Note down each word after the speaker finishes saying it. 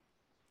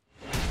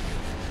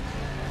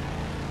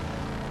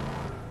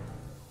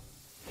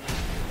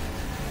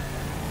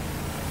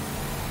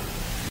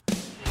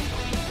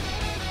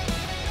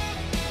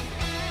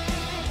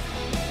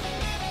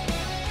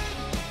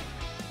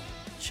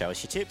Show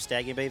us your tips.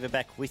 Daggy Beaver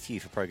back with you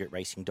for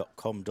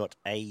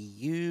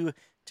progretracing.com.au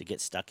to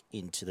get stuck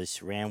into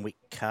this Randwick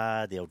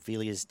card, the old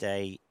Villiers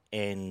Day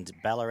and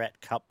Ballarat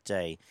Cup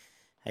Day.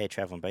 How you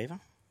travelling, Beaver?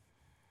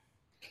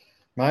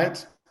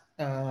 Mate,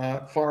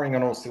 firing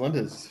on all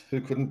cylinders. Who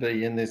couldn't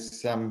be in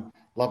this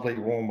lovely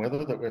warm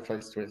weather that we're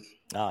faced with?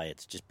 Oh,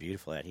 it's just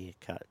beautiful out here.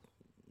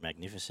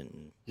 Magnificent.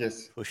 And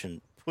yes.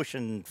 Pushing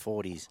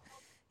 40s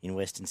in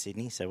Western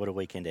Sydney. So what a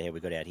weekend ahead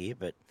we got out here,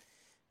 but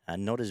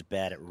not as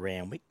bad at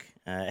Randwick.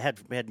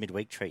 We had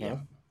midweek treat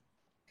you.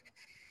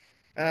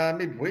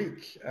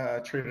 Midweek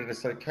treated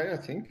us okay, I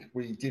think.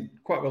 We did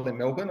quite well in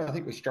Melbourne. I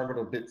think we struggled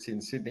a bit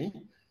in Sydney.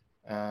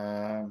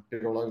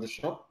 Bit all over the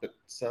shop, but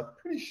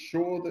pretty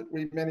sure that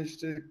we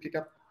managed to pick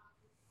up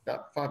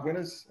about 5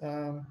 winners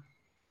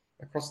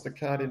across the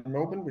card in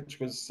Melbourne, which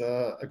was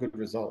a good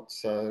result.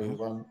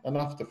 So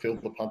enough to fill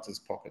the punters'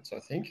 pockets, I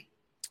think.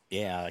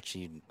 Yeah,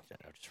 actually, I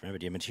just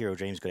remembered your Material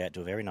Dreams got out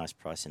to a very nice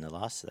price in the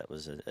last, so that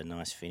was a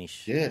nice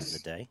finish of the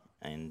day.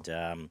 And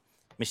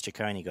Mr.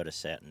 Coney got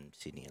us out in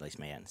Sydney, at least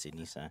me out in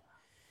Sydney, so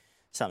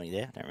something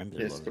there. I don't remember.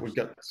 Yes, but we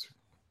got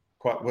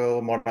quite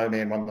well. Mono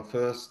Man won the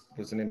first,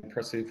 was an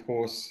impressive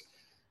horse.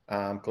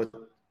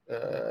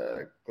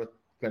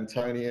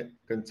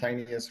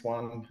 Glentanius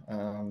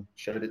won,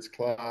 showed its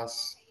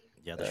class.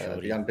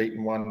 The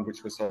Unbeaten one,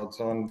 which was odds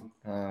on.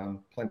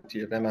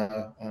 Plenty of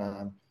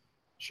Emma.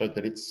 Showed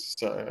that it's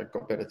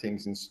got better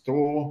things in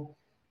store,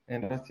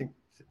 and I think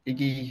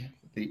Iggy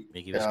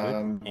was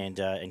good,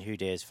 and Who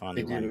Dares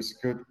finally won was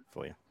good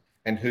for you,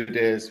 and Who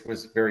Dares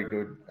was very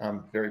good.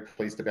 I'm very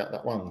pleased about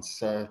that one.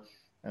 So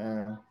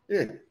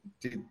did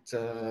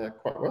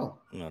quite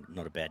well.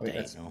 Not a bad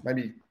day. No.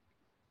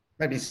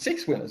 Maybe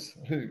 6 winners.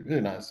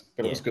 Who knows?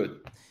 But it was good.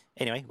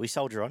 Anyway, we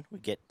soldier on. We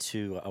get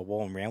to a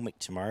warm Randwick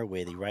tomorrow,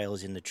 where the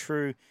rails in the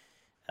True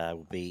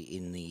will be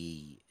in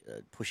the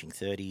pushing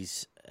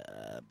 30s.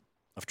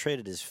 I've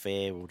treated it as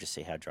fair. We'll just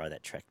see how dry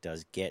that track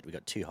does get. We've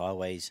got 2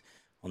 highways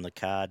on the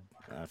card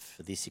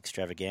for this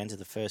extravaganza.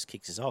 The first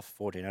kicks us off,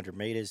 1,400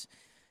 metres,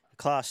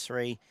 Class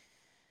 3.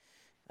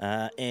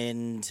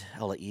 And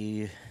I'll let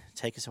you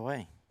take us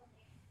away.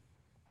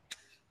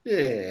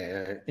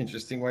 Yeah,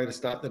 interesting way to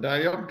start the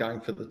day. I'm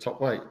going for the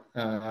top weight,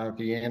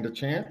 Viander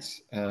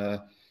Chance. I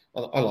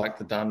like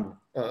the Dunn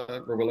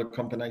Rawilla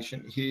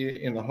combination here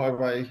in the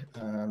highway.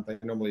 They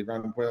normally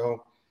run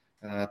well.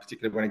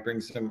 Particularly when he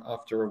brings them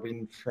after a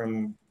win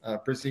from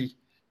Brizzy.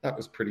 That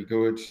was pretty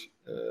good.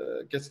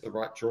 Gets the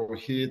right draw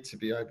here to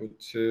be able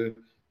to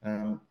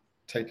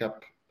take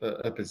up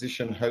a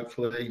position,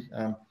 hopefully.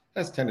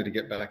 Has tended to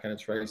get back in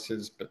its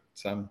races, but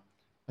I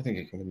think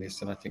he can win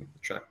this, and I think the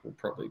track will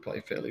probably play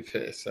fairly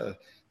fair. So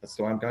that's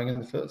the way I'm going in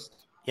the first.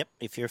 Yep.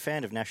 If you're a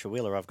fan of Nash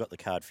Wheeler, I've got the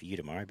card for you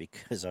tomorrow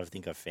because I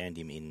think I've found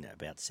him in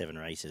about 7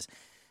 races.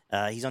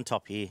 He's on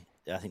top here.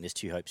 I think there's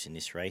 2 hopes in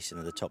this race,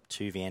 and the top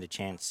 2, Viander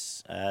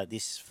Chance.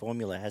 This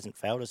formula hasn't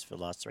failed us for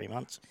the last 3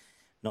 months.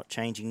 Not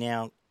changing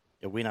now.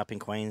 A win up in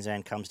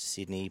Queensland, comes to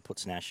Sydney,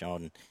 puts Nash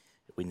on,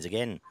 wins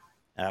again.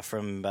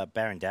 From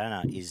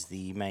Barandana is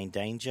the main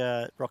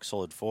danger. Rock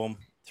solid form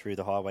through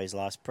the highways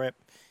last prep,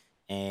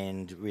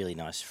 and really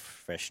nice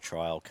fresh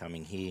trial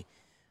coming here.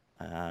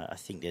 I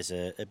think there's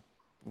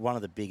one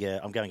of the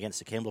bigger. I'm going against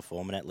the Kembla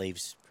form, and that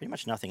leaves pretty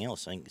much nothing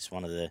else. I think it's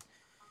one of the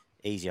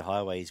easier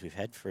highways we've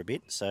had for a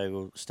bit, so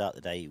we'll start the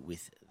day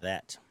with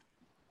that.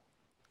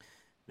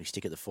 We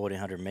stick at the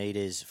 1,400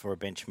 metres for a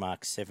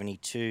benchmark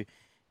 72,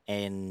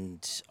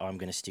 and I'm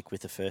going to stick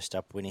with the first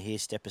up winner here,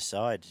 Step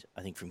Aside.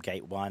 I think from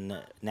gate 1,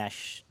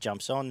 Nash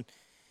jumps on,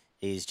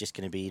 is just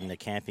going to be in the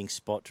camping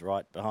spot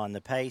right behind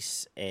the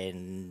pace,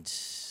 and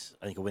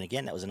I think he'll win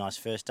again. That was a nice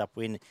first up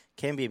win.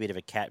 Can be a bit of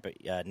a cat, but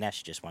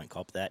Nash just won't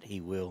cop that. He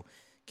will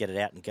get it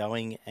out and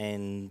going,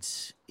 and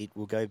it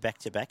will go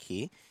back-to-back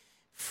here.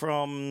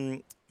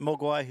 From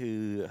Mogwai,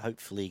 who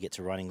hopefully gets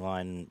a running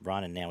line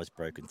run and now has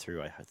broken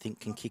through, I think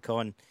can kick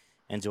on.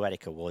 And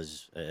Zoatica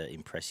was an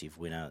impressive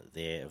winner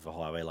there of a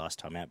highway last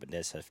time out, but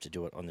does have to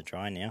do it on the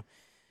dry now.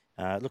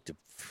 Looked a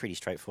pretty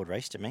straightforward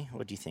race to me.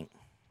 What do you think?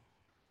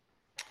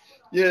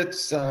 Yeah,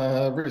 it's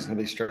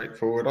reasonably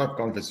straightforward. I've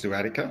gone for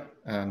Zoatica,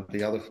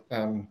 the other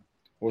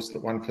horse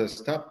that won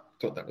first up.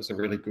 Thought that was a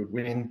really good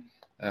win.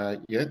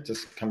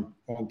 Just come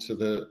onto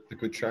the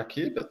good track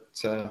here, but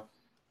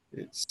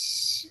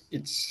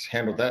it's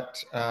handled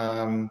that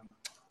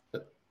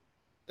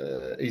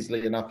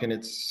easily enough in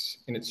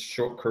its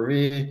short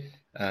career.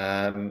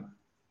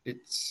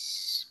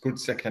 It's good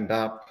second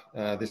up.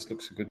 This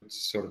looks a good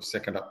sort of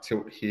second up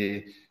tilt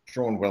here,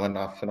 drawn well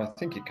enough, and I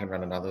think it can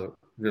run another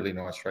really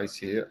nice race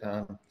here.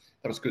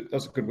 That was good. That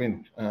was a good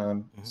win.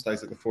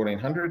 Stays at the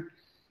 1,400.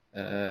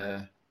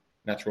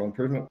 Natural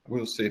improvement.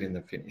 We'll see it in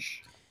the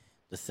finish.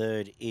 The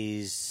third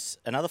is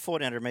another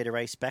 1,400 metre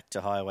race back to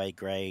highway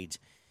grade,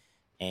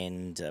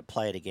 and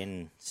play it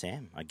again,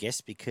 Sam, I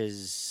guess,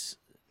 because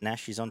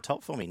Nash is on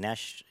top for me.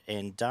 Nash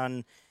and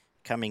Dunn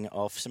coming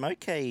off some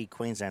okay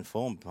Queensland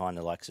form behind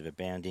the likes of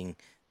Abounding,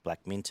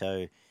 Black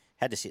Minto.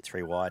 Had to sit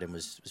 3 wide and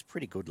was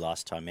pretty good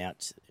last time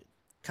out.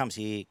 Comes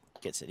here,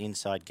 gets an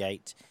inside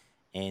gate,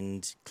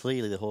 and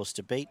clearly the horse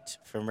to beat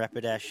from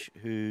Rapidash,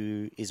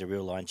 who is a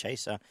real line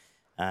chaser,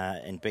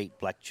 and beat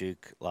Black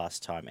Duke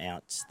last time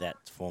out. That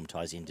form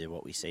ties into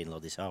what we see in a lot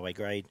of this highway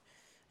grade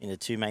in the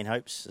two main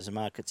hopes, as the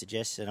market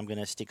suggests, and I'm going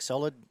to stick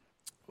solid.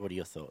 What are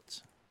your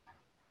thoughts?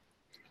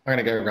 I'm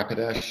going to go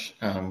Rapidash.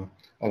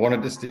 I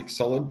wanted to stick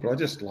solid, but I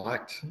just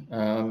liked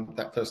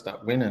that first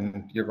up win.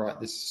 And you're right,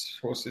 this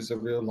horse is a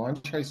real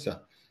line chaser.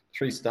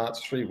 3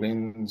 starts, 3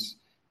 wins.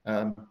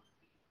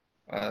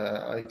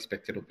 I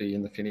expect it'll be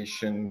in the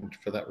finish, and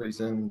for that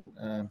reason,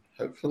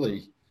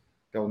 hopefully,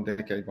 Golden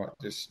Decade might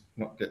just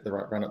not get the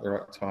right run at the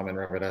right time, and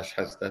Rapidash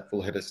has that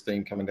full head of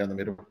steam coming down the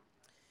middle.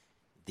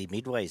 The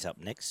Midway's up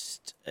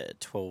next,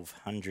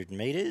 1,200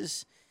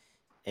 metres,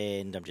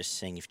 and I'm just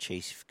seeing if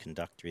Chief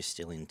Conductor is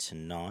still in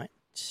tonight.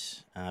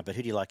 But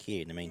who do you like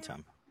here in the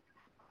meantime?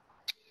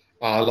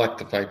 I like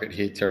the favourite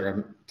here,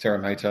 Terra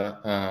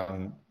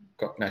Mata.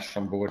 Got Nash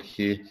on board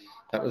here.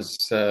 That was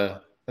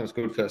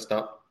good first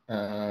up.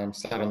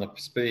 Started on the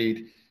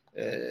speed,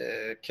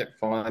 kept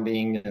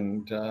finding,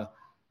 and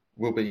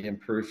will be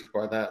improved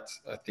by that.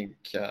 I think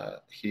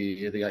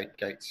here the 8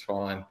 gates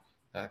fine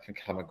can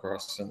come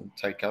across and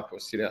take up or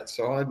sit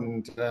outside,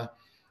 and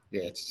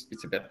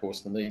it's about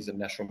horse and these, and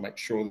Nash will make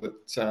sure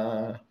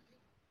that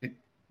it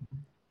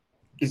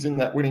is in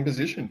that winning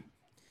position.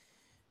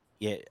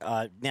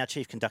 Yeah, now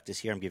Chief Conductor's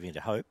here. I'm giving it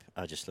a hope.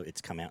 I just thought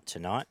it's come out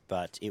tonight,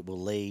 but it will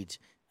lead,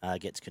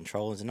 gets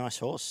control. It's a nice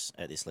horse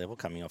at this level,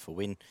 coming off a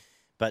win.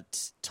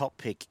 But top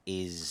pick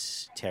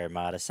is Terra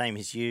Mata, same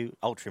as you.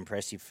 Ultra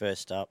impressive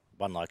first up,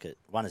 one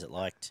as it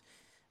liked.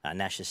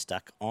 Nash is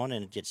stuck on,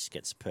 and it just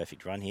gets a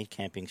perfect run here,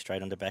 camping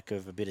straight on the back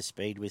of a bit of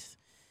speed with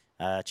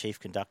Chief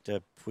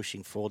Conductor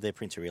pushing forward there.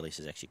 Prince Aurelius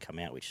has actually come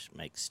out, which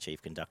makes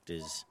Chief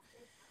Conductor's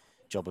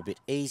job a bit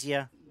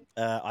easier.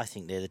 I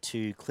think they're the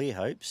two clear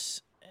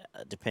hopes.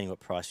 Depending what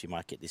price we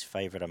might get this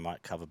favourite, I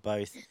might cover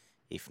both.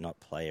 If not,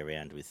 play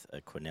around with a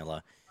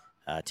Quinella.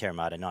 Terra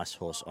Mata, nice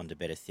horse, on to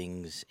better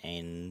things.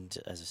 And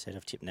as I said,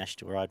 I've tipped Nash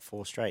to ride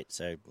 4 straight.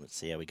 So let's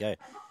see how we go.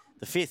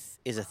 The 5th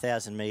is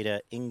 1,000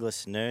 metre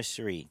Inglis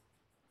Nursery.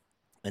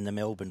 And the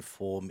Melbourne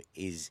form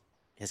has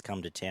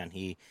come to town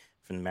here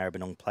from the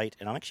Maribyrnong Plate.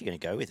 And I'm actually going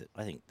to go with it.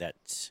 I think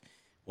that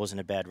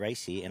wasn't a bad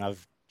race here. And I'm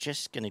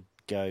just going to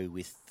go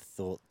with the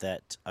thought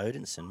that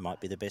Odinson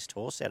might be the best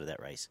horse out of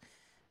that race.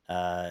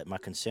 My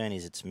concern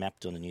is it's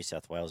mapped on the New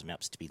South Wales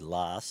maps to be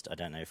last. I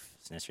don't know if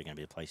it's necessarily going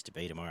to be the place to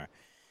be tomorrow.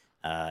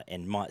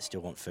 And might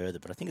still want further,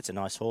 but I think it's a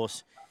nice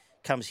horse.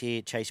 Comes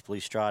here, Chase Blue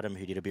Stratum,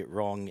 who did a bit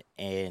wrong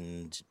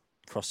and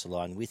crossed the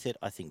line with it.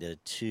 I think the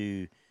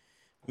two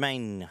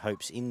main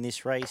hopes in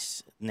this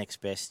race.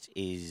 Next best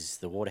is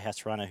the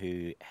Waterhouse Runner,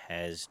 who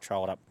has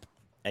trialled up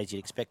as you'd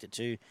expect it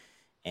to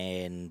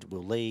and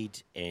will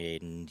lead,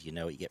 and you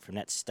know what you get from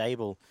that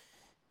stable.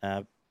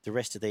 The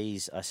rest of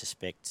these, I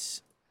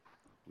suspect,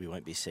 we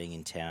won't be seeing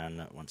in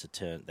town once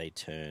they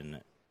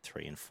turn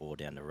 3 and 4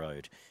 down the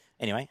road.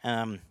 Anyway,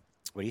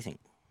 what do you think?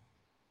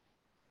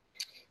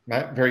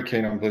 Matt, very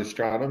keen on Blue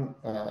Stratum.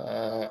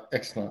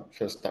 Excellent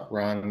first up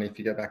run. If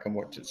you go back and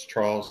watch its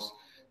trials,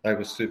 they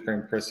were super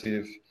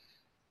impressive.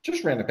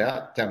 Just ran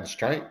about down the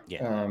straight.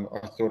 Yeah.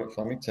 I thought at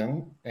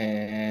Flemington,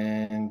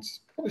 and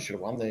probably should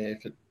have won there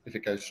if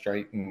it goes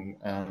straight and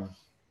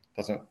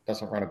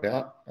doesn't run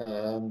about.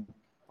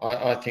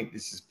 I think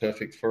this is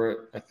perfect for it.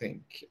 I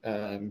think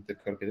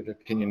they've got a bit of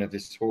opinion of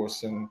this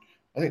horse, and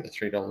I think the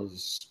 $3,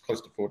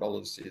 close to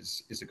 $4,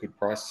 is a good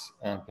price,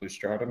 Blue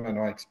Stratum, and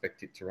I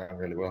expect it to run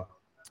really well.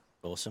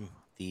 Awesome.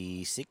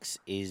 The 6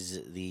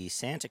 is the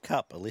Santa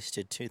Cup, a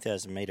listed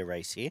 2,000 metre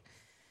race here.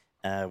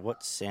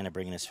 What's Santa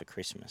bringing us for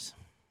Christmas?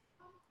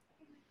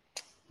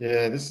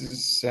 Yeah, this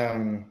is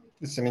an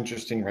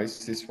interesting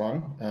race, this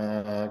one.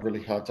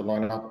 Really hard to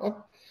line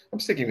up. I'm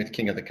sticking with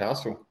King of the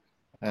Castle.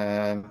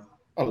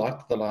 I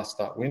liked the last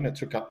start win. It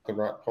took up the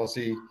right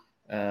posse.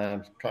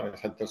 Kind of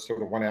had the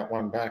sort of one out,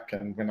 one back,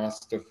 and when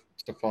asked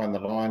to find the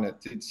line, it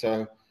did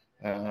so.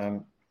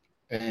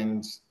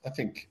 And I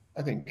think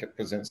it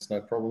presents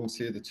no problems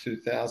here. The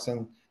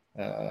 2,000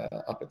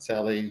 up its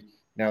alley.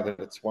 Now that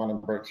it's won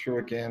and broke through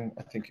again,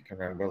 I think it can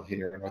run well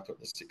here. And I thought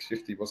the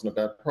 650 wasn't a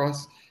bad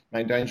price.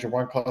 Main danger,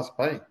 1 class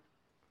pay.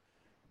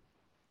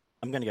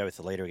 I'm going to go with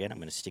the leader again. I'm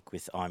going to stick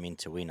with I'm in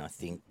to win. I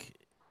think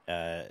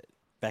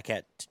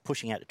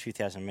pushing out to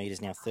 2,000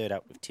 metres now, third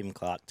up with Tim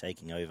Clark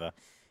taking over.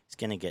 He's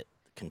going to get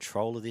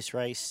control of this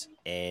race,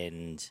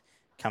 and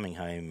coming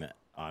home,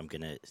 I'm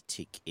going to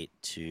stick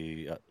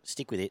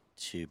with it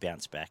to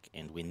bounce back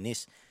and win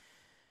this.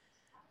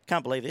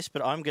 Can't believe this,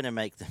 but I'm going to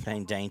make the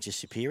main danger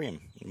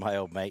Superium, my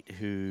old mate,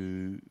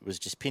 who was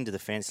just pinned to the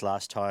fence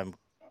last time,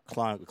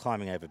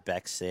 climbing over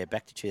backs there,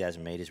 back to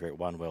 2,000 metres where it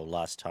won well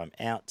last time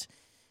out.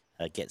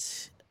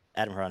 Gets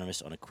Adam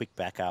Hieronymus on a quick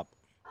backup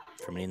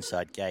from an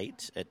inside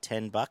gate at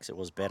 $10. It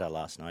was better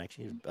last night,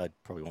 actually. I'd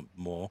probably want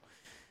more.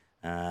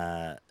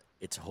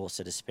 It's a horse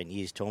that has spent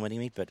years tormenting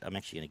me, but I'm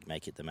actually going to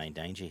make it the main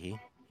danger here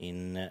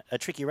in a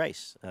tricky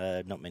race.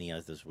 Not many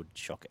others would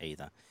shock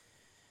either.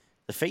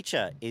 The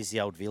feature is the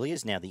Old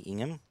Villiers, now the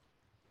Ingham.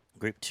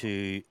 Group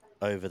 2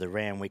 over the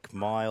Randwick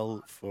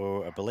Mile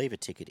for, I believe, a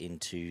ticket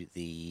into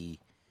the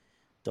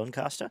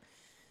Doncaster.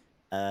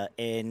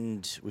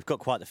 And we've got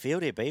quite the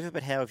field here, Beaver,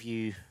 but how have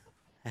you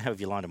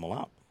lined them all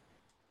up?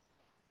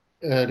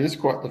 It is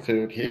quite the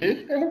field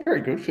here, and a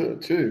very good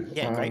field too.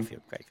 Yeah, great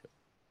field.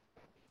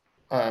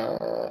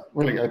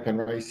 Really open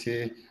race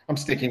here. I'm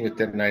sticking with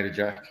Detonator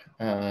Jack.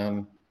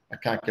 I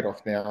can't get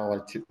off now. I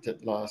tipped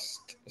it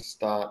last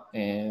start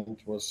and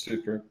was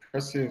super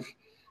impressive.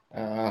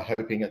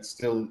 Hoping it's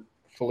still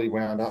fully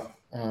wound up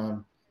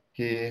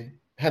here.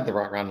 Had the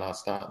right run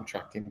last start and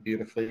trucked in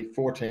beautifully.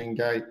 14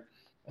 gate.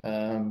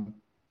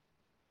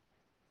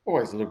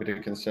 Always a little bit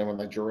of concern when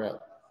they draw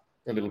out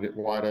a little bit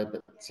wider,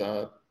 but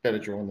better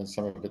drawn than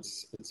some of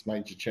its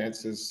major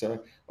chances.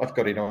 So I've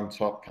got it on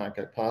top, can't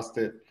go past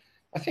it.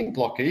 I think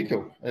Block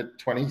Eagle at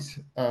 20s,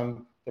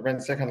 that ran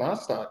second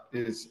last start,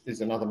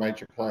 is another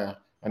major player.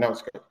 I know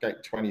it's got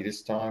gate 20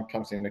 this time,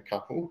 comes in a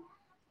couple,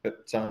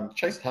 but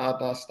chased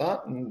hard last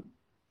start, and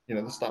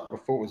the start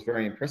before was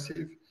very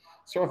impressive.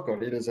 So I've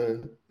got it as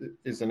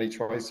an each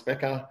way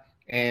specker,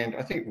 and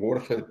I think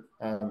Waterford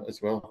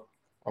as well.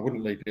 I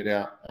wouldn't leave it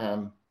out.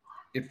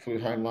 It flew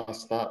home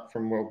last start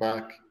from well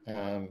back,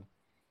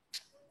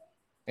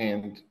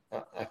 and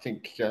I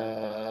think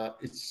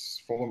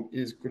its form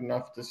is good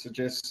enough to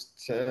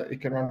suggest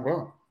it can run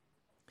well.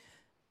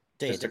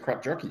 Just a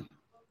crap jockey.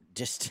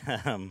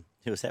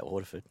 Who was that?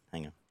 Waterford.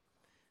 Hang on.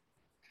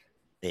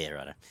 Yeah,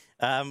 right.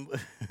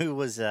 Who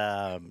was?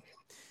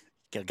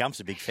 Gump's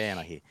a big fan,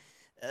 I hear.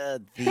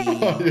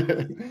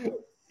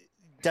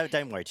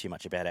 Don't worry too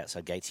much about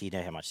outside gates. You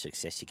know how much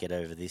success you get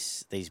over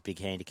these big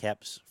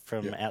handicaps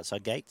from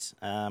outside gates.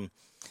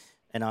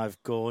 And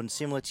I've gone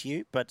similar to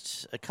you,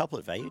 but a couple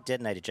at value.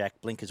 Detonator Jack,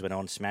 blinkers went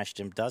on, smashed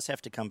him. Does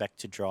have to come back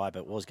to dry,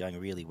 but was going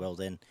really well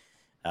then.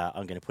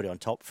 I'm going to put it on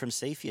top from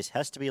Cepheus.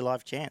 Has to be a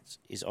live chance.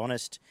 Is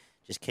honest.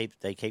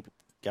 They keep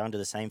going to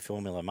the same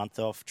formula. A month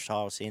off,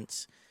 trial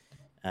since.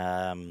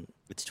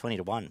 It's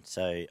 20-1,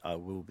 so I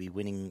will be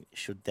winning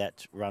should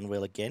that run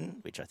well again,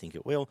 which I think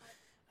it will.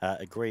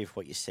 Agree with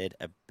what you said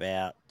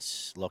about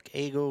Lock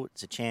Eagle.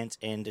 It's a chance,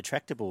 and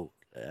Attractable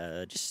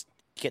just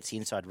gets the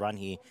inside run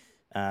here.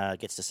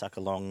 Gets to suck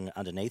along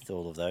underneath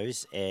all of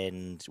those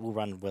and will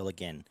run well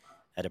again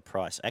at a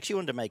price. I actually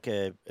wanted to make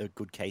a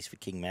good case for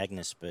King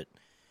Magnus, but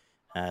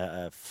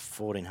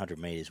 1,400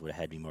 metres would have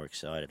had me more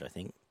excited, I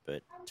think.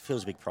 But it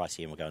feels a big price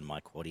here, and we'll go in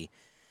my quaddie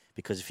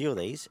because a few of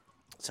these,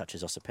 such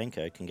as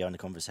Osipenko, can go into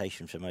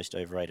conversation for most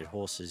overrated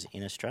horses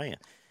in Australia.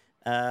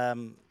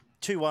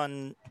 2,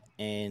 1,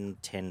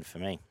 and 10 for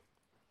me.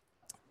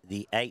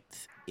 The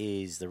 8th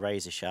is the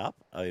Razor Sharp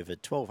over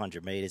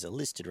 1,200 metres, a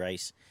listed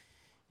race.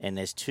 And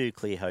there's 2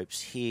 clear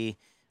hopes here.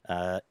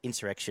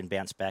 Insurrection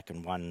bounced back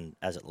and won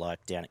as it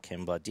liked down at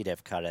Kembla. Did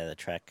have cut out of the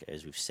track,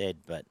 as we've said,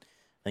 but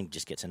I think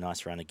just gets a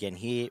nice run again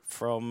here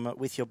from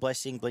With Your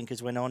Blessing.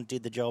 Blinkers went on,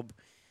 did the job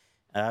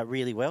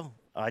really well.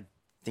 I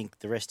think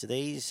the rest of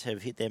these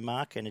have hit their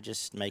mark and are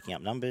just making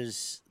up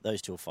numbers.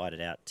 Those 2 will fight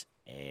it out.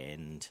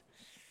 And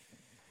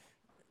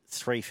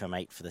 3 from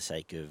 8 for the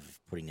sake of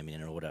putting them in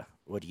an order.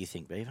 What do you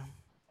think, Beaver?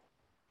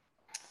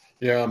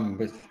 Yeah, I'm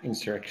with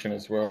Insurrection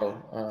as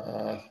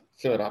well.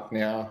 Third up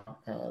now.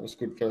 It was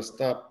good first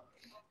up.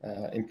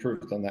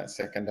 Improved on that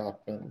second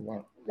up and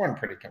won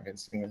pretty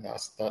convincingly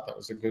last start. That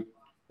was a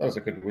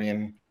good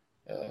win.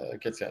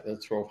 Gets out to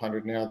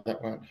 1,200 now.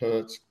 That won't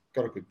hurt.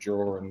 Got a good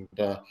draw and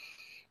got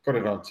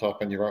it on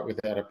top. And you're right,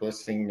 without a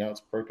blessing, now it's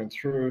broken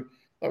through.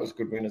 That was a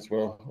good win as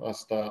well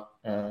last start.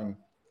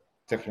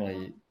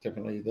 Definitely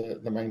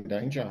the main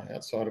danger.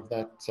 Outside of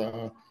that,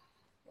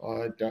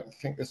 I don't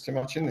think there's too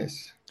much in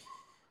this.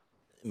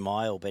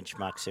 Mile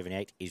benchmark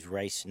 78 is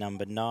race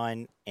number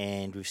 9,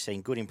 and we've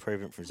seen good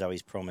improvement from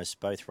Zoe's Promise.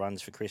 Both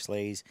runs for Chris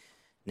Lees.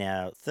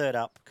 Now, third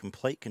up,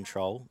 Complete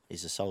Control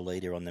is the sole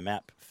leader on the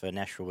map for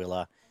Nash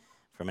Rawiller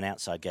from an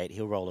outside gate.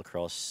 He'll roll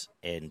across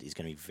and is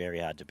going to be very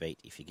hard to beat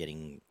if you're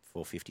getting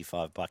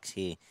 $455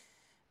 here.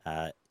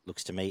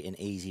 Looks to me an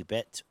easy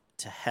bet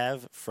to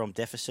have from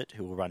Deficit,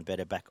 who will run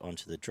better back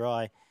onto the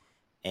dry,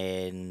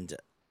 and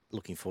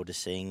looking forward to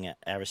seeing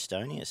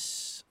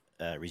Aristonius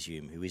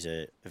resume, who is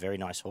a very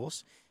nice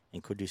horse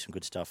and could do some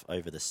good stuff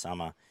over the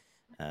summer.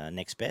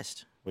 Next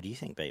best. What do you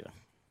think, Beaver?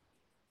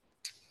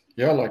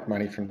 Yeah, I like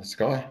Money from the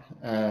Sky.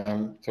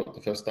 Thought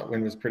the first up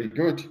win was pretty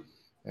good.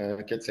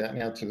 Gets out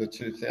now to the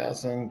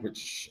 2,000,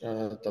 which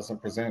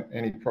doesn't present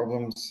any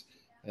problems.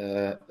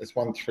 It's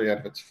won 3 out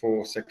of its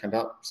 4 second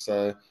up,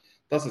 so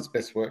does its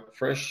best work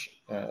fresh.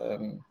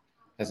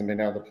 Hasn't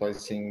been out of the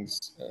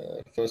placings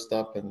first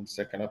up and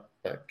second up.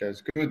 That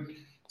goes good.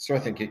 So I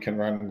think it can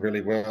run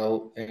really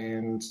well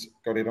and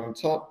got it on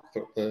top.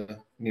 Thought the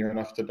near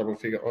enough to double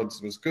figure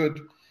odds was good.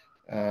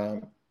 I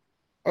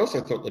also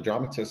thought the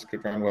Dramatist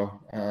could run well.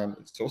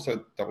 It's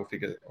also double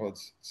figure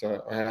odds.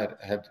 So I had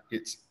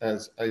it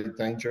as a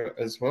danger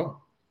as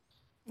well.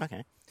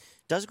 Okay.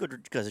 Does a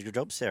good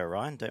job, Sarah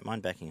Ryan. Don't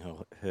mind backing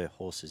her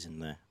horses in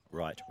the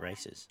right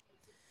races.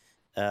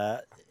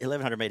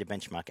 1,100 metre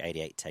benchmark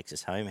 88 takes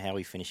us home. How are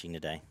we finishing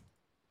today?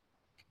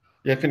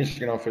 Yeah,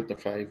 finishing off with the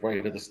fave,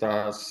 Way to the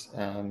Stars.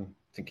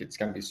 think it's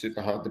going to be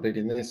super hard to beat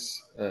in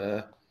this.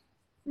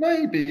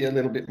 Maybe a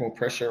little bit more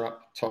pressure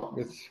up top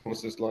with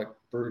horses like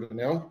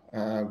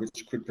Brudenell,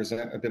 which could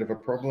present a bit of a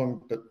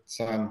problem, but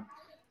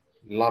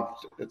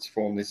loved its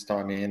form this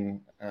time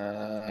in.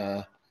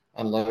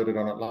 Unloaded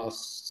on it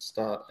last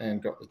start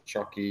and got the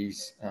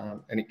chockies,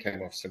 and it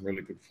came off some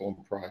really good form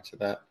prior to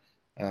that.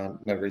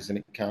 No reason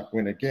it can't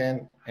win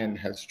again, and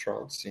has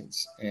trialled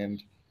since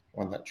and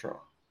won that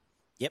trial.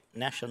 Yep,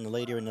 Nash on the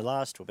leader in the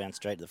last will bounce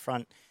straight to the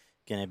front.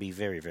 Going to be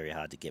very, very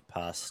hard to get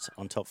past.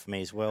 On top for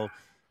me as well,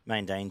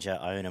 Main Danger,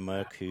 Iona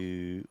Merck,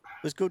 who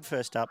was good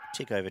first up,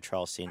 tick over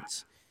trial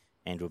since,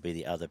 and will be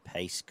the other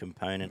pace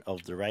component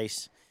of the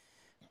race.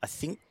 I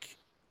think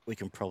we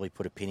can probably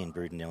put a pin in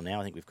Brudenell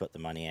now. I think we've got the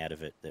money out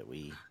of it that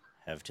we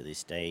have to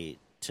this day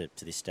to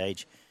this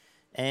stage,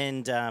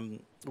 and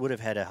would have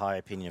had a high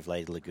opinion of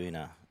Lady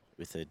Laguna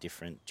with a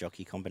different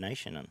jockey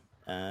combination.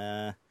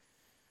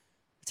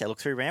 Let's have a look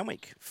through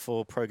Randwick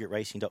for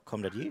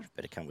progretracing.com.au.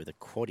 Better come with a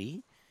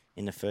quaddie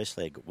in the first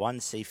leg. 1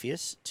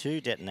 Cepheus,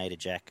 2 Detonator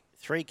Jack,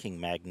 3 King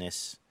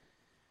Magnus,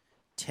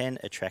 10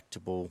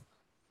 Attractable,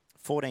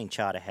 14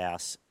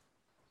 Charterhouse,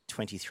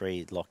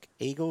 23 Lock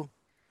Eagle.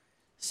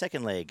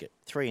 Second leg,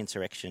 3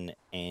 Insurrection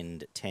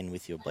and 10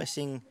 With Your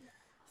Blessing.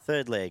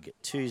 Third leg,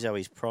 2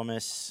 Zoe's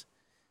Promise,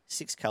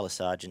 6 Colour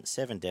Sergeant,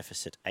 7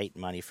 Deficit, 8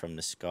 Money from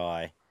the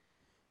Sky.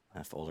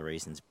 For all the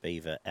reasons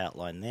Beaver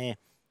outlined there.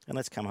 And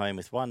let's come home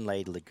with 1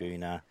 Lady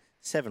Laguna,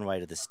 7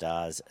 Way to the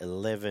Stars,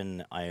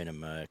 11 Iona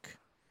Merck,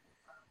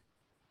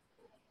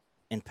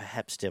 and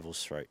perhaps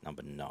Devil's Throat,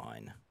 number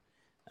 9.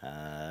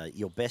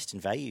 Your best in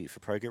value for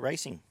Progress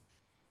Racing?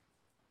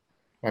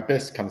 My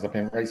best comes up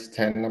in race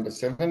 10, number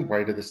 7,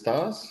 Way to the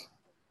Stars,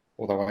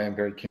 although I am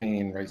very keen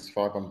in race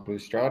 5 on Blue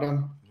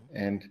Stratum.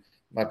 And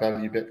my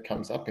value bet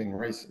comes up in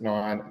race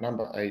 9,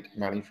 number 8,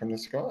 Money from the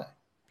Sky.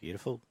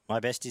 Beautiful.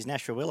 My best is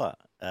Nash Rawiller.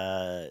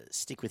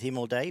 Stick with him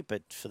all day,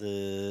 but for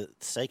the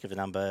sake of the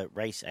number,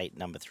 race 8,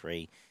 number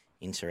 3,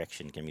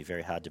 Insurrection, can be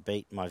very hard to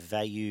beat. My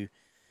value,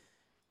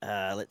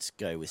 let's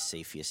go with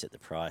Cepheus at the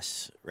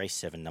price. Race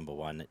 7, number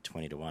 1 at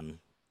 20 to 1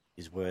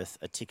 is worth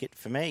a ticket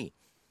for me.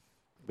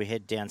 We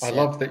head down south. I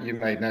love that you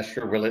made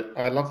Nashville Willet.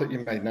 I know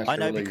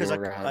because I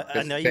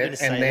know you're going to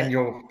say and then that.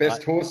 your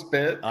best horse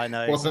bet I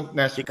know wasn't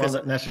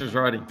Nash's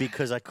riding.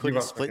 Because I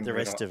couldn't split the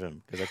rest of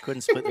them.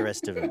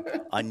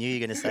 I knew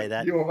you were going to say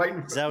that. You were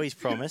waiting for Zoe's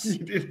Promise.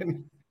 You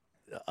didn't.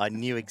 I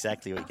knew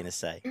exactly what you were going to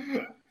say.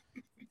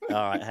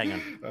 All right, hang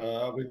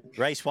on.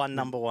 Race 1,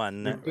 number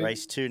 1.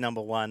 Race 2,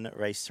 number 1.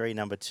 Race 3,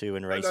 number 2.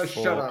 And race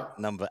 4,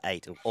 number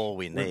 8. All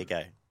win. There you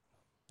go.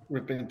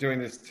 We've been doing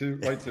this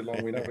way too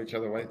long. We know each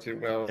other way too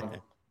well.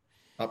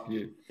 Up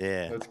you.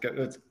 Yeah. Let's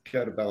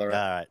go to Ballarat.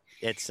 All right.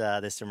 It's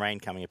there's some rain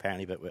coming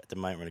apparently, but at the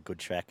moment we're on a good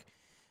track.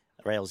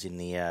 Rails in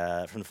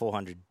the from the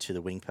 400 to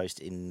the winning post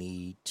in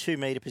the 2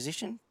 metre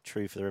position.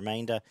 True for the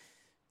remainder.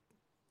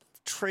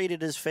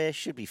 Treated as fair,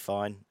 should be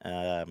fine,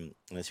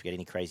 unless we get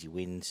any crazy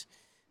winds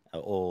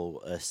or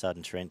a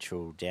sudden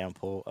torrential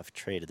downpour. I've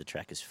treated the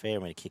track as fair. I'm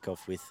going to kick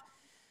off with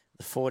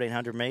the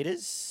 1400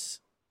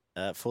 metres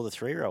for the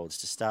 3-year-olds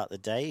to start the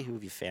day. Who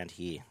have you found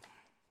here?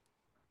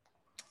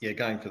 Yeah,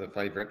 going for the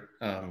favourite,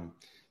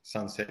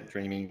 Sunset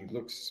Dreaming,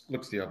 looks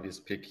the obvious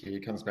pick here.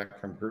 Comes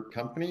back from Group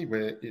Company,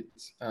 where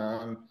it's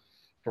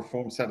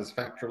performed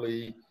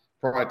satisfactorily.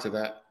 Prior to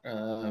that,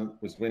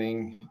 was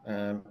winning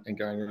and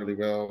going really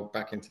well.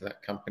 Back into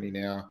that company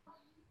now.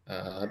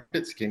 A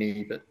bit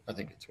skinny, but I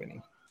think it's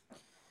winning.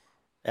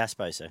 I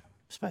suppose so. I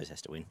suppose it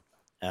has to win.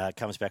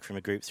 Comes back from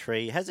a Group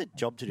 3. Has a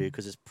job to do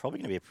because it's probably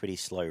going to be a pretty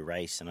slow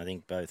race, and I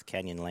think both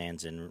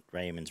Canyonlands and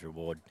Raymond's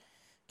Reward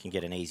can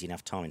get an easy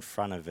enough time in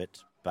front of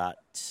it.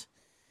 But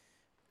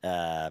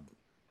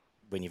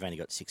when you've only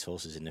got 6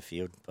 horses in the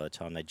field, by the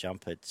time they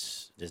jump,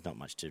 there's not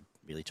much to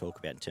really talk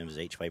about in terms of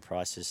each way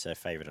prices. So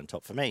favourite on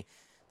top for me.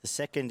 The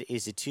second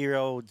is the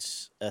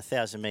 2-year-olds,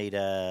 1,000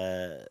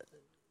 metre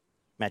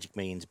Magic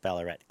Millions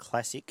Ballarat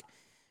Classic.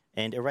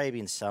 And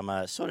Arabian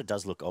Summer sort of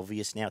does look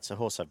obvious now. It's a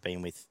horse I've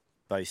been with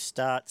both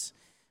starts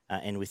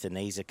and with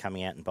Anisa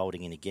coming out and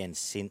bolting in again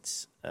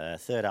since.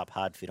 Third up,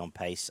 hard fit on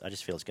pace. I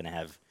just feel it's going to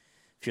have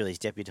a few of these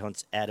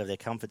debutantes out of their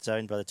comfort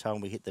zone by the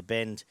time we hit the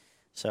bend.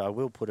 So I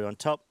will put it on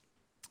top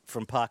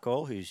from Park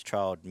All, who's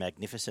trialled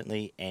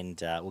magnificently and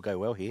will go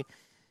well here.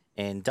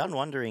 And Done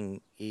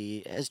Wondering,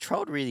 he has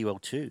trialled really well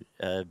too.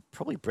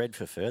 Probably bred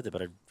for further,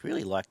 but I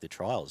really like the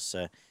trials.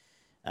 So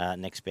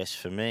next best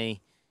for me.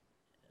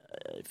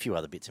 A few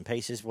other bits and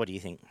pieces. What do you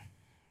think?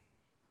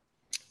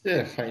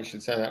 Yeah, funny you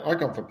should say that. I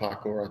gone for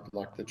Parkour. I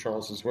like the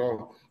trials as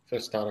well.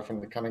 First starter from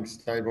the Cummings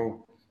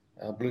stable.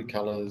 Blue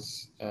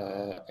colours,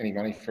 any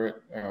money for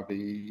it. I'll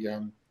be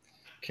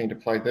keen to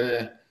play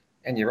there.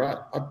 And you're right.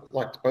 I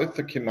liked both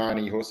the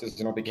Kimani horses,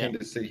 and I'll be keen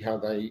to see how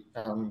they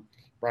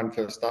run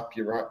first up.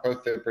 You're right.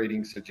 Both their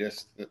breedings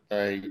suggest that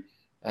they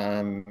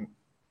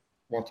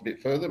want a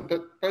bit further,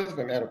 but both of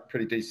them out of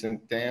pretty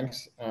decent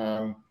dams.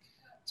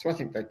 So I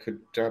think they could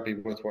be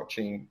worth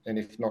watching. And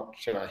if not,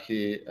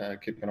 here,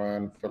 keep an eye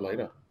on for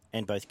later.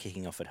 And both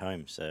kicking off at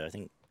home. So I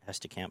think it has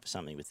to count for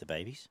something with the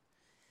babies.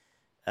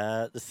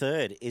 The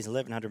third is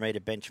 1100 metre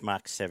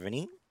benchmark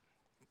 70.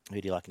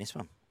 Who do you like in this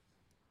one?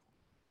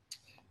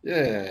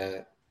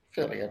 Yeah,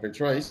 fairly average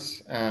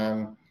race.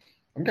 I'm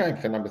going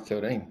for number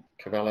 13,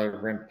 Cavallo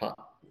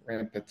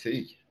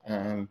Rampati.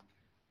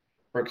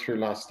 Broke through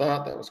last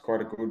start. That was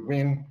quite a good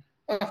win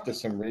after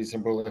some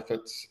reasonable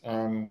efforts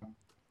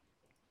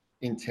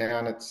in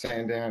town at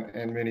Sandown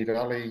and Moonee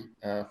Valley.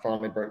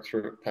 Finally broke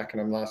through at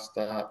Pakenham last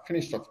start.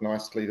 Finished off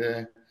nicely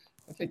there.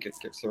 I think it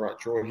gets the right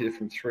draw here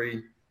from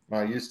 3.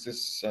 Mar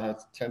Eustace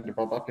tend to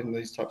bob up in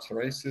these types of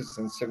races,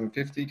 and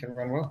 750 can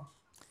run well.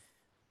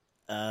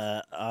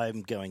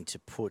 I'm going to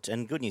put,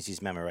 and good news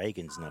is Mama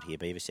Reagan's not here,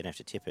 Beaver, so you don't have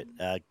to tip it.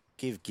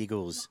 Give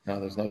Giggles. No,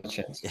 there's no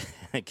chance.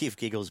 Give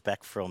Giggles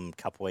back from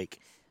Cup Week.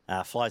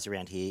 Flies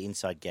around here,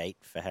 inside gate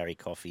for Harry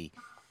Coffey,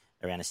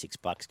 around a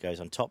 $6 goes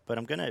on top. But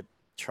I'm going to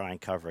try and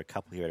cover a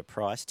couple here at a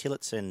price.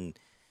 Tillotson,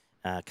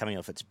 coming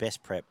off its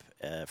best prep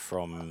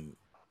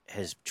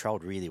has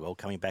trolled really well.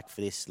 Coming back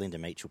for this, Linda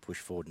Meach will push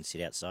forward and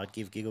sit outside.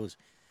 Give Giggles.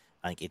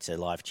 I think it's a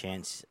live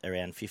chance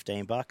around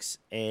 $15.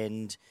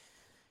 And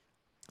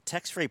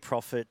tax-free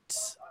profit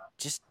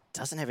just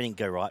doesn't have anything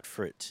go right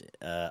for it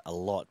a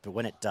lot, but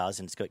when it does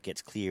and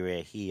gets clear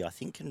air here, I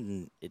think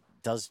it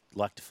does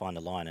like to find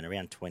a line, and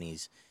around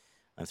 20s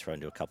I'm thrown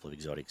to a couple of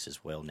exotics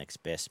as well, next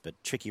best. But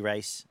tricky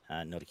race,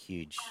 not a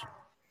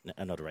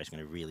race I'm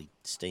going to really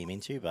steam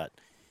into, but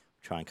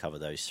try and cover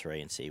those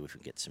 3 and see if we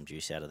can get some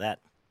juice out of that.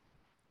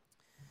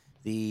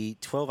 The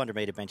 1200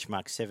 metre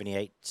benchmark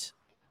 78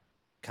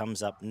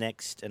 comes up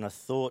next, and I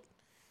thought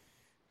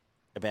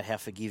about how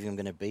forgiving I'm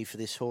going to be for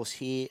this horse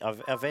here.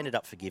 I've ended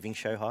up forgiving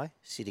Show High,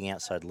 sitting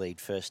outside lead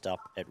first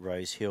up at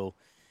Rose Hill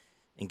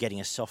and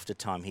getting a softer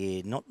time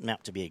here. Not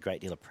meant to be a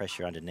great deal of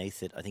pressure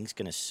underneath it. I think it's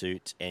going to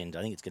suit, and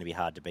I think it's going to be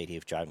hard to beat here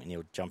with Joe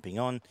McNeil jumping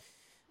on.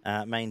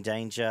 Main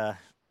Danger,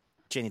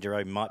 Jenny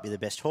DeRoe might be the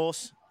best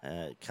horse.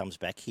 Comes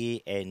back here,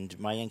 and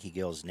my Yankee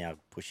Girl's now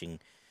pushing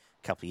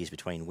a couple of years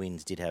between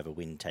wins. Did have a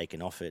win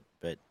taken off it,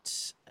 but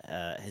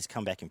has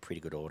come back in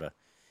pretty good order.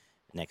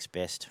 Next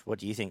best. What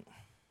do you think?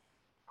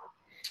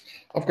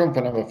 I've gone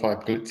for number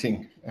 5,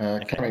 Blitzing,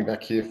 coming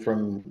back here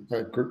from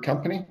the group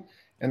company.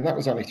 And that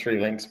was only 3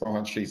 lengths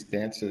behind She's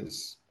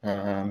Dancers,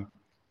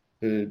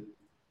 who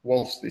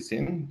waltzed this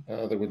in.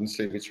 They wouldn't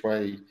see which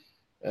way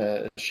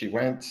she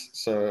went.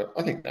 So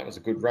I think that was a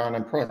good run.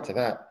 And prior to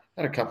that,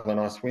 had a couple of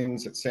nice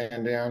wins at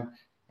Sandown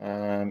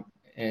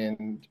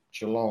and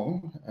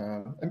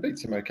Geelong, and beat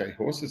some okay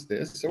horses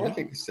there. So I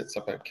think this sets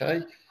up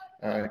okay.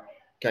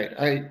 Gate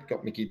 8,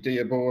 got Mickey D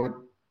aboard,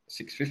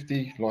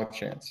 650, live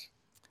chance.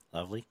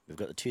 Lovely. We've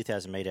got the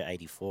 2,000 metre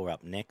 84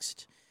 up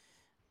next,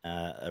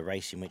 a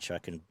race in which I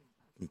can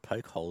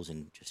poke holes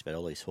in just about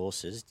all these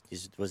horses.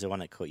 Was there one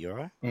that caught your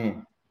eye?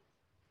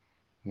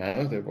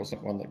 No, there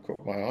wasn't one that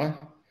caught my eye.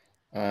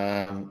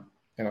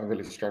 And I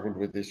really struggled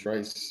with this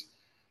race.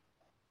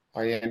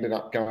 I ended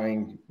up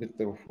going with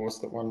the horse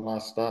that won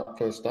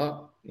first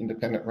up,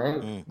 Independent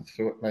Road. I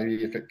thought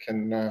maybe if it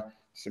can,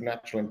 some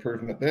natural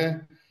improvement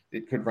there,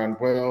 it could run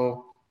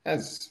well.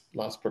 As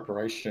last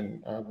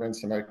preparation, ran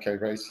some okay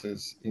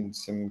races in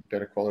some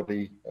better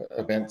quality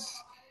events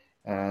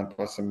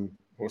by some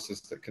horses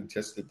that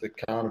contested the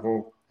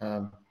carnival.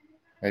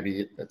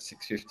 Maybe at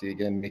 650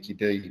 again, Mickey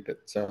D, but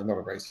not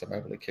a race I'm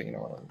overly keen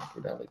on. I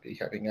would only be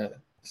having a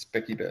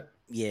specky bet.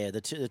 Yeah,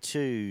 the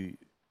two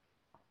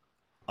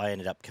I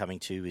ended up coming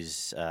to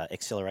is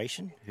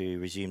Acceleration, who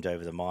resumed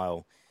over the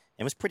mile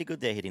and was pretty good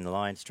there, hitting the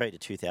line straight to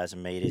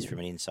 2,000 metres from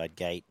an inside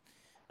gate.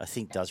 I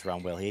think does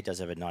run well here, does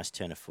have a nice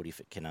turn of foot if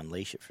it can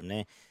unleash it from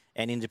there.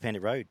 And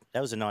Independent Road,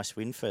 that was a nice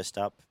win first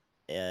up.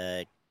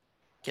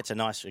 Gets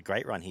a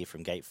great run here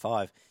from gate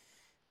 5.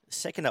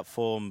 Second up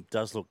form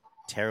does look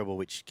terrible,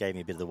 which gave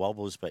me a bit of the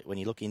wobbles, but when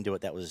you look into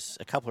it, that was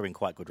a couple are in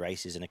quite good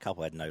races and a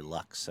couple had no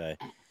luck, so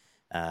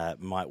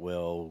might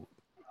well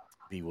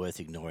be worth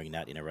ignoring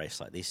that in a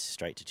race like this.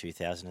 Straight to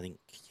 2,000, I think,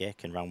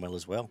 can run well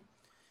as well.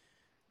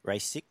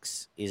 Race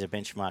 6 is a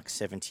benchmark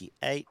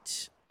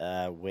 78.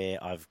 Where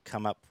I've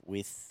come up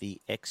with the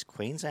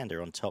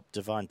ex-Queenslander on top,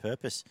 Divine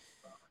Purpose,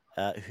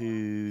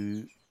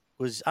 who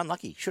was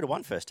unlucky. Should have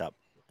won first up.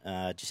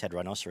 Just had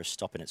Rhinoceros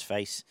stop in its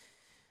face.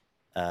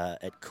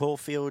 At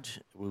Caulfield,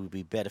 will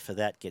be better for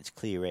that. Gets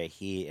clear air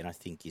here, and I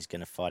think he's going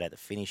to fight out the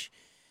finish.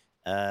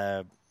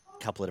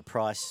 Couple at a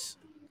price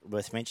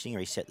worth mentioning.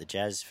 Reset the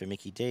Jazz for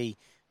Mickey D,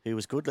 who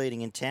was good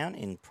leading in town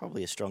in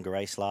probably a stronger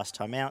race last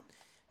time out.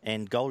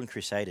 And Golden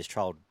Crusaders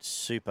trialled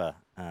super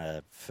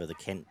for the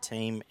Kent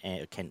team,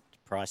 Kent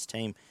Price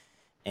team,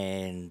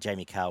 and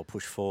Jamie Carl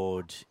pushed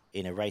forward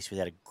in a race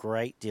without a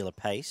great deal of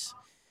pace.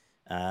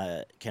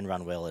 Can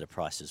run well at a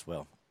price as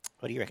well.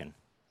 What do you reckon?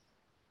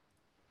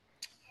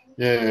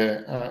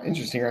 Yeah,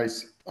 interesting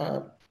race.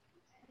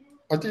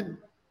 I did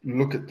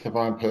look at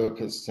Divine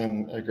Purpose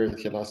and agree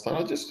with you last time.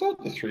 I just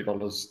thought the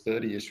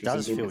 $3.30-ish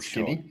was a little bit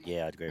skinny. Short.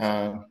 Yeah, I'd agree with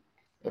that.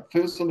 It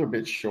feels a little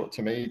bit short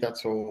to me,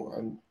 that's all.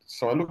 And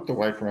so I looked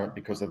away from it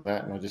because of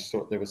that, and I just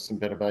thought there was some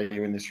better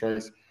value in this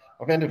race.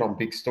 I've ended on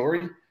Big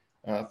Story,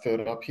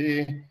 third up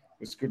here.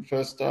 Was good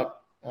first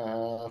up.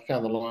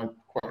 Found the line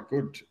quite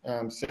good.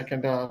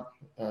 Second up,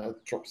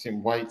 drops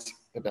in weight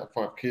about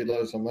 5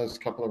 kilos on those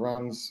couple of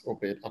runs,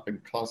 albeit up in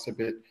class a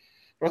bit.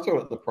 But I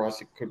thought at the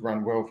price it could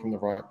run well from the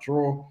right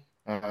draw,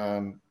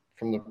 from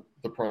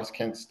the Price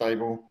Kent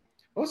stable.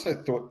 I also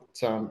thought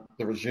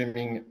the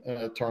resuming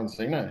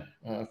Torrenzino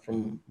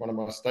from one of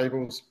my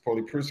stables,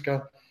 Paulie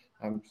Pruska,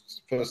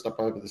 first up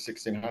over the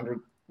 1600.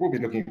 We'll be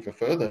looking for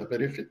further,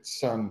 but if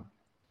it's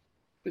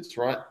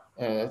right,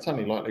 it's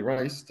only lightly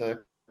raced.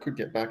 Could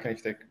get back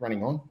if they're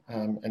running on,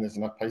 and there's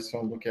enough pace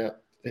on. Look out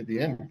at the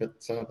end, but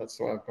that's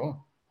the way I've gone.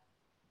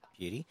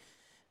 Beauty.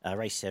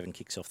 Race 7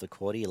 kicks off the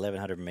quarter,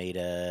 1100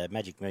 metre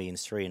Magic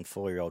Millions 3 and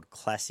 4-year-old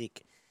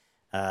classic.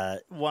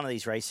 One of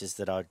these races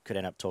that I could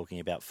end up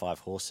talking about 5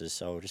 horses,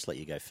 so I'll just let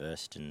you go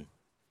first and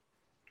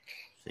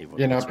see what.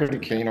 Yeah, no, pretty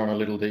keen on a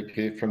little deep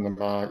here from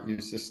the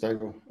User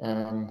stable.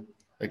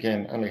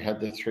 Again, only had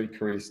the 3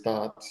 career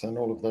starts, and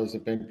all of those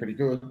have been pretty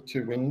good.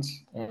 2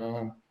 wins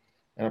and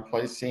a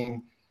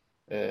placing.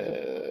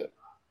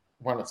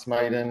 Won its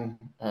maiden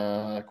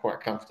quite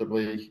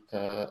comfortably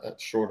at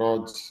short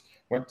odds.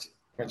 Went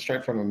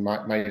straight from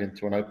a maiden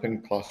to an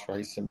open class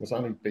race and was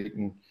only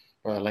beaten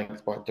by a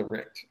length by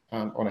direct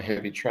on a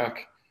heavy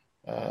track,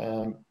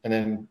 and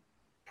then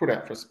put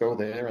out for a spell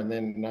there, and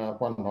then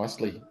won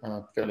nicely,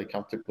 fairly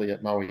comfortably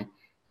at Maui.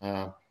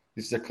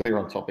 This is a clear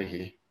on topper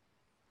here.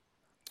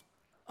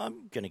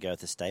 I'm going to go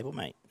with the stable,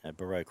 mate.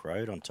 Baroque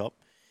Road on top.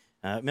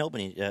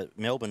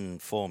 Melbourne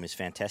form is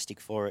fantastic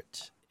for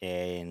it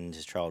and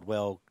has trialled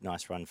well.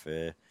 Nice run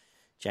for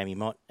Jamie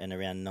Mott and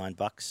around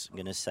 $9. I'm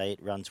going to say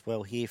it runs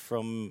well here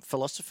from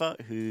Philosopher,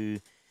 who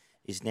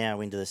is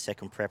now into the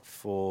second prep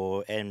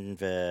for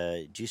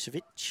Enver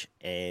Jusovic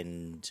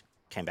and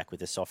came back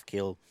with a soft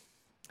kill.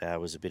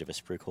 Was a bit of a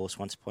spruik horse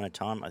once upon a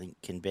time. I think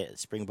can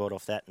springboard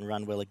off that and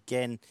run well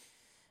again.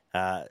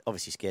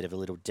 Obviously scared of a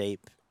little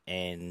deep.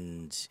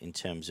 And in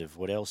terms of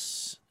what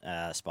else,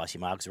 Spicy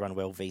Margs run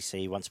well.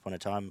 VC once upon a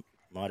time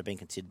might have been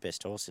considered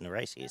best horse in the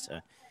race here. So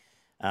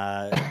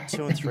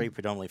 2 and 3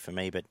 predominantly for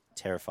me, but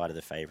terrified of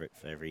the favourite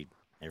for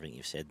everything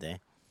you've said there.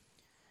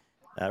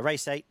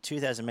 Race 8,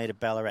 2,000 metre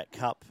Ballarat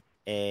Cup,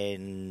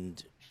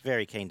 and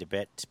very keen to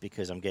bet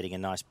because I'm getting a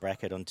nice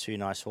bracket on 2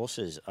 nice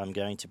horses. I'm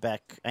going to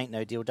back Ain't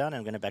No Deal Done.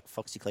 I'm going to back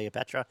Foxy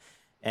Cleopatra,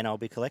 and I'll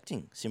be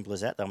collecting. Simple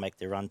as that. They'll make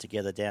their run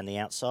together down the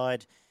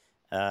outside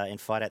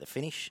and fight out the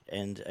finish.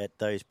 And at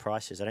those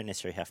prices, I don't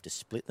necessarily have to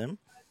split them.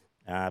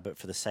 But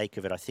for the sake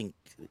of it, I think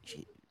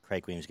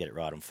Craig Williams get it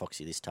right on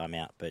Foxy this time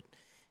out, but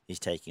he's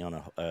taking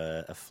on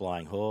a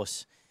flying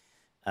horse.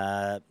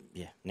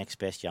 Next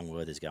best, Young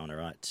Werther's going all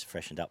right. It's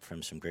freshened up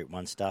from some Group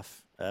 1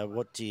 stuff.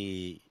 What do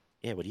you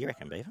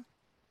reckon, Beaver?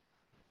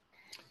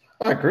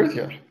 I agree with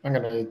you. I'm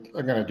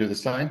gonna do the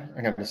same.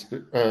 I'm going to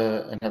split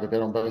and have a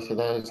bet on both of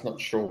those. Not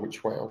sure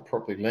which way I'll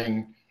probably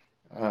lean.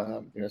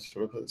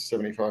 Sort of a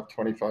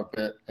 75-25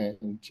 bet,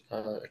 and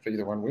if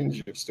either one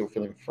wins, you're still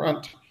feeling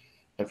front.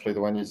 Hopefully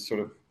the one you sort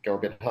of go a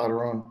bit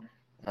harder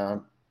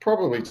on.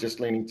 Probably just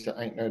leaning to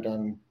Ain't No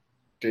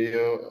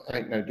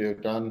Deal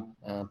Done,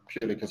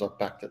 purely because I've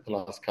backed it the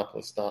last couple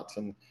of starts,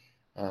 and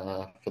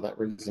for that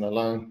reason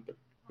alone, but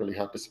really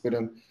hard to split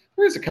them.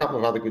 There is a couple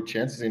of other good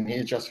chances in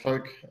here. Just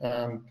Folk,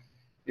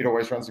 it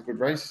always runs a good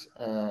race.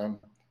 So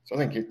I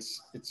think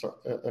it's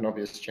an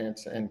obvious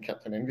chance, and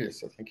Captain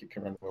Envious, I think he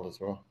can run well as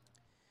well.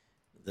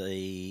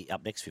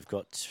 Up next, we've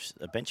got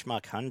a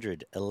benchmark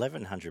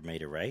 1,100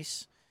 metre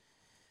race.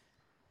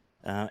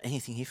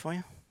 Anything here for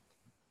you?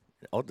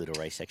 Odd little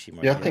race, actually.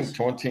 Yeah, I think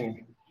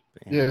Taunting.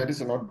 Yeah, it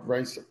is an odd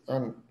race.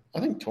 I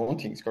think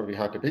Taunting's got to be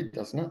hard to beat,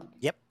 doesn't it?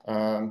 Yep.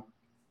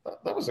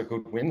 That was a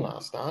good win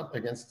last start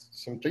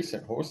against some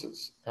decent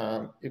horses.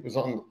 It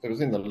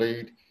was in the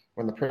lead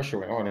when the pressure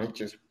went on. It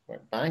just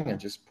went bang and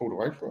just pulled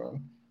away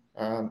from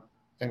him,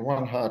 and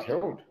won hard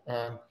held.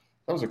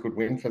 That was a good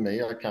win for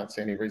me. I can't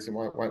see any reason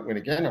why it won't win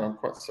again, and I'm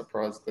quite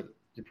surprised that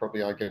you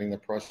probably are getting the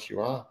price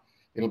you are.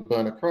 It'll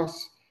burn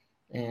across,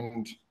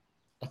 and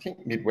I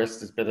think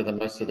Midwest is better than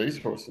most of these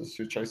horses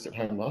who chased it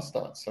home last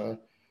start. So a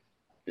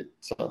bit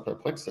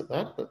perplexed at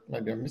that, but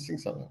maybe I'm missing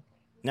something.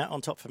 No,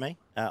 on top for me.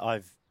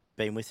 I've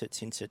been with it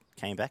since it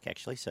came back,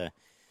 actually, so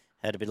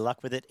had a bit of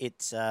luck with it.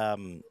 It's I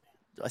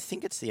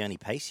think it's the only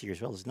pace here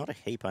as well. There's not a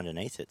heap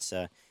underneath it,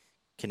 so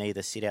can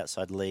either sit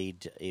outside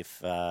lead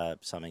if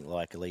something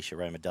like Alicia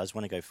Roma does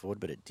want to go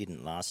forward, but it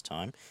didn't last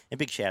time. And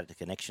big shout out to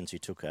Connections who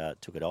took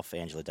it off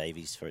Angela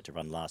Davies for it to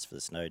run last for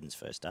the Snowdens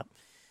first up.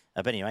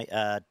 But anyway,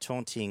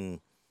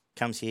 Taunting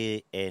comes here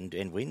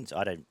and wins.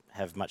 I don't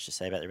have much to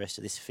say about the rest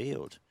of this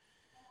field.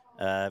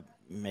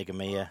 Mega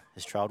Mia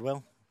has trialled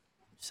well.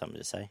 Something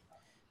to say.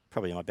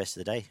 Probably my best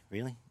of the day,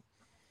 really.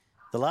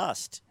 The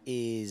last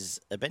is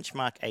a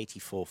benchmark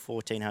 84,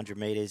 1,400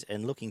 metres,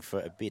 and looking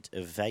for a bit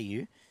of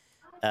value.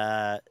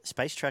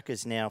 Space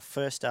Trucker's now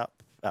first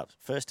up,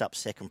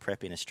 second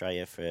prep in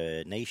Australia for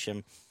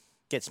Neesham.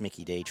 Gets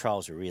Mickey D.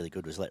 Trials were really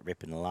good, was let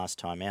rip in the last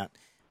time out.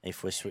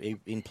 If we're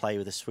in play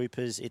with the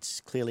swoopers, it's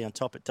clearly on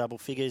top at double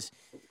figures.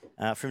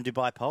 From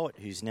Dubai Poet,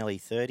 who's nearly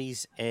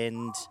 30s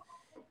and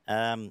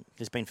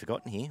has been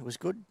forgotten here. It was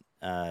good.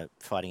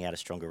 fighting out a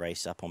stronger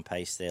race up on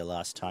pace there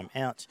last time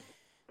out.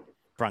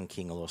 Brun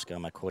King will also go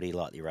my quarter,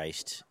 lightly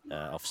raced,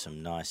 off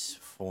some nice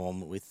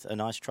form with a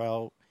nice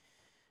trial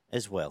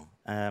as well.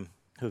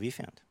 Who have you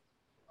found?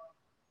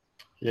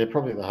 Yeah,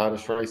 probably the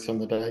hardest race on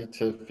the day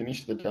to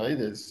finish the day.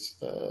 There's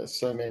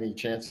so many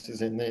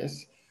chances in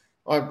this.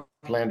 I've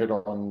landed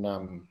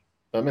on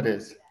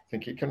Bermudez. I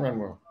think it can run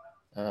well.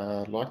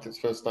 Liked its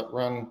first up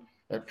run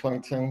at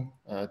Flemington.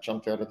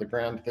 Jumped out of the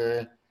ground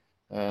there.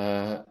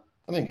 I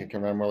think it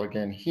can run well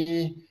again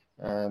here.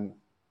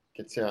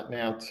 Gets out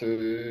now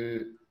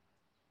to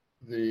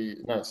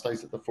it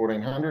stays at the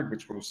 1400,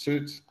 which will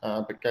suit.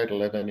 But gate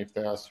 11, if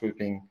they are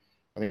swooping,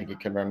 I think it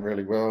can run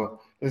really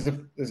well. There's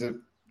a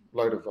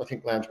load of, I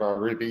think, Lounge Bar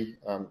Ruby.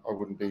 I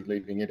wouldn't be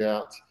leaving it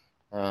out.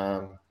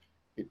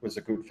 It was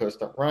a good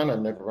first up run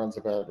and never runs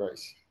a bad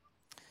race.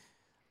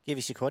 Give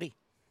us your quaddie.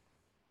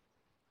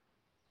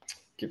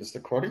 Give us the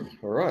quaddie.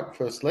 All right,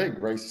 first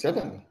leg, race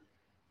 7.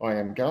 I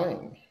am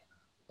going.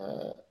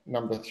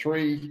 Number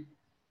 3,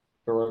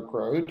 Baroque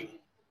Road.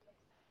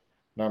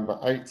 Number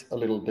 8, A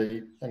Little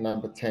Deep, and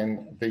number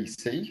 10,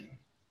 VC.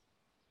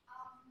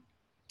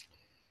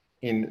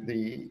 In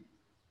the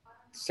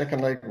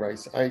second leg,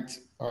 race 8,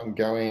 I'm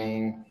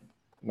going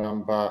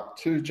number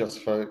 2, Just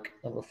Folk,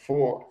 number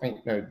 4,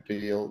 Ain't No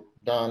Deal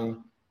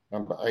Done,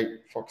 number 8,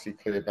 Foxy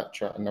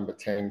Cleopatra, and number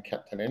 10,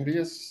 Captain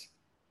Envious.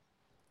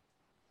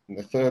 In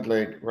the third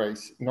leg,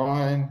 race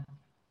 9,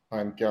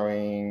 I'm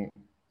going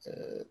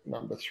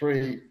number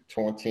 3,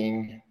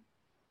 Taunting,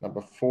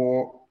 number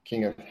 4,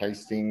 King of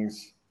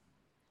Hastings,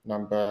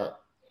 number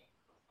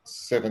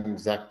 7,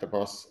 Zach the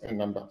Boss, and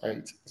number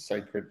 8,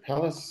 Sacred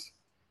Palace.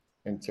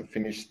 And to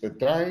finish the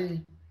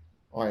day,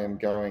 I am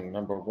going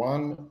number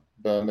 1,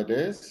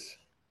 Bermudez,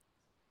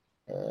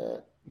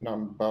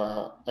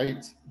 number 8,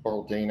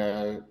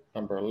 Baldino,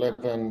 number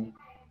 11,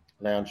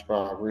 Lounge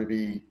Bar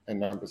Ruby, and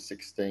number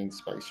 16,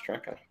 Space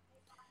Tracker.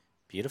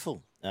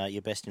 Beautiful.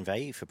 Your best in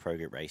value for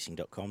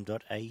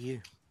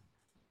progretracing.com.au.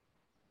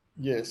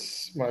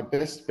 Yes, my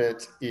best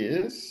bet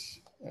is,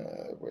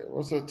 where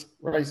was it?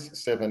 Race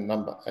 7,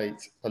 number 8,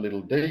 A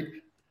Little Deep.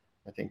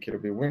 I think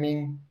it'll be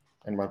winning.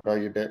 And my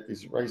value bet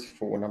is race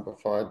 4, number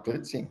 5,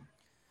 Blitzing.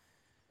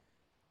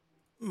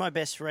 My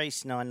best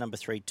race, 9, number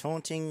 3,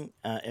 Taunting,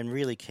 and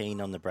really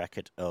keen on the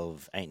bracket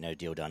of Ain't No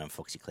Deal Done and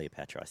Foxy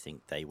Cleopatra. I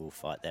think they will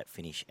fight that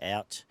finish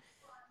out.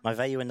 My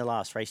value in the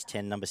last, race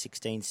 10, number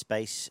 16,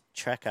 Space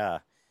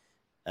Tracker.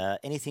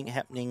 Anything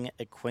happening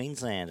at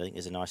Queensland? I think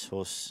there's a nice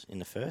horse in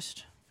the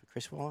first for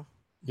Chris Waller.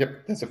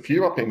 Yep, there's a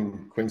few up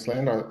in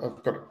Queensland.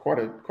 I've got quite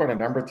a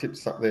number of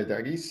tips up there,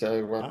 Daggy.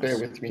 So nice. Bear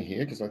with me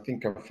here because I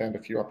think I've found a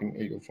few up in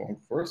Eagle form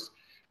for us.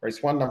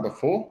 Race 1, number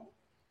 4,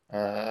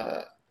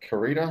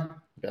 Carita,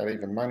 about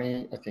even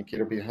money. I think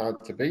it'll be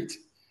hard to beat.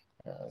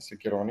 So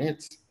get on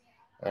it.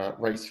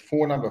 Race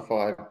 4, number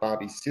 5,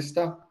 Barbie's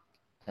Sister.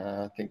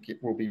 I think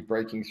it will be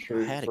breaking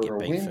through How to for get a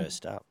beat win.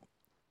 First up.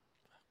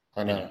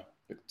 I know.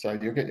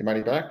 But you'll get your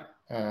money back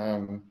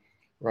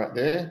right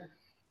there.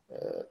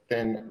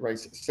 Then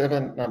race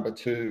 7, number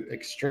 2,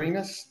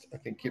 Extremist. I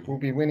think it will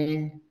be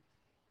winning.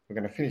 We're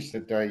going to finish the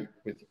day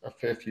with a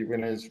fair few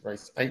winners.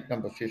 Race 8,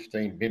 number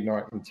 15,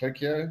 Midnight in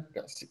Tokyo,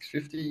 about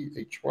 $6.50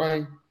 each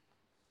way.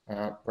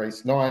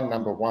 Race 9,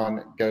 number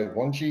 1, Go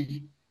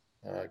Wanji,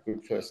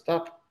 good first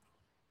up.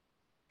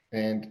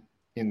 And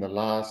in the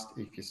last,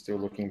 if you're still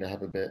looking to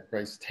have a bet,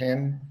 race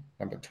 10,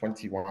 number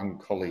 21,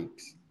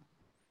 Colleagues.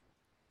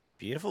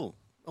 Beautiful.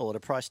 A lot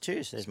of price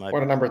too. So there's my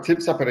quite a number of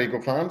tips up at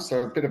Eagle Farm,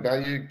 so a bit of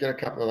value. Get a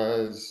couple of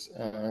those.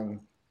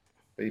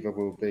 Beaver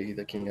will be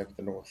the king of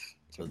the north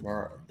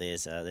tomorrow.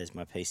 There's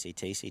my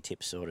PCTC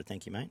tips sorted.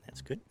 Thank you, mate.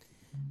 That's good.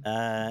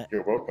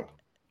 You're welcome.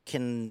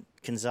 Can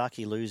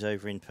Zaki lose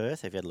over in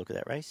Perth? Have you had a look at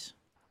that race?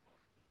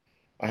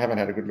 I haven't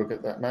had a good look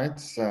at that,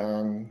 mate.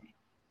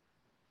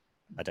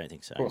 I don't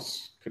think so. Of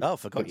course. Could I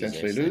forgot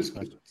potentially you lose.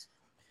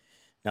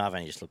 No, I've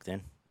only just looked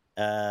then.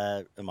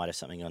 I might have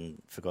something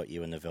on Forgot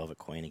You and the Velvet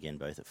Queen again,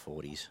 both at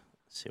 40s.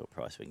 See what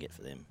price we can get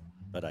for them.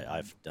 But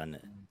I've done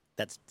it.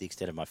 That's the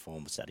extent of my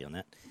form study on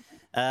that.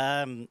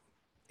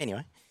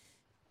 Anyway,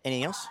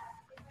 anything else?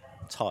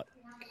 It's hot.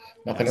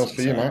 Nothing else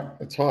for you, mate.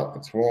 It's hot,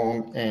 it's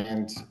warm,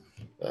 and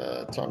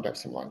time to have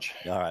some lunch.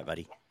 All right,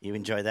 buddy. You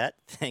enjoy that.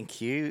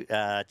 Thank you.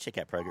 Check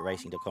out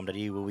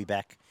progretracing.com.au. We'll be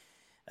back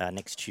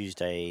next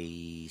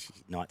Tuesday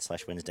night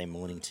 / Wednesday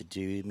morning to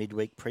do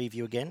midweek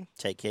preview again.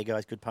 Take care,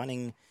 guys. Good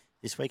punting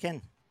this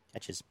weekend.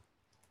 Catches.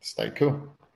 Stay cool.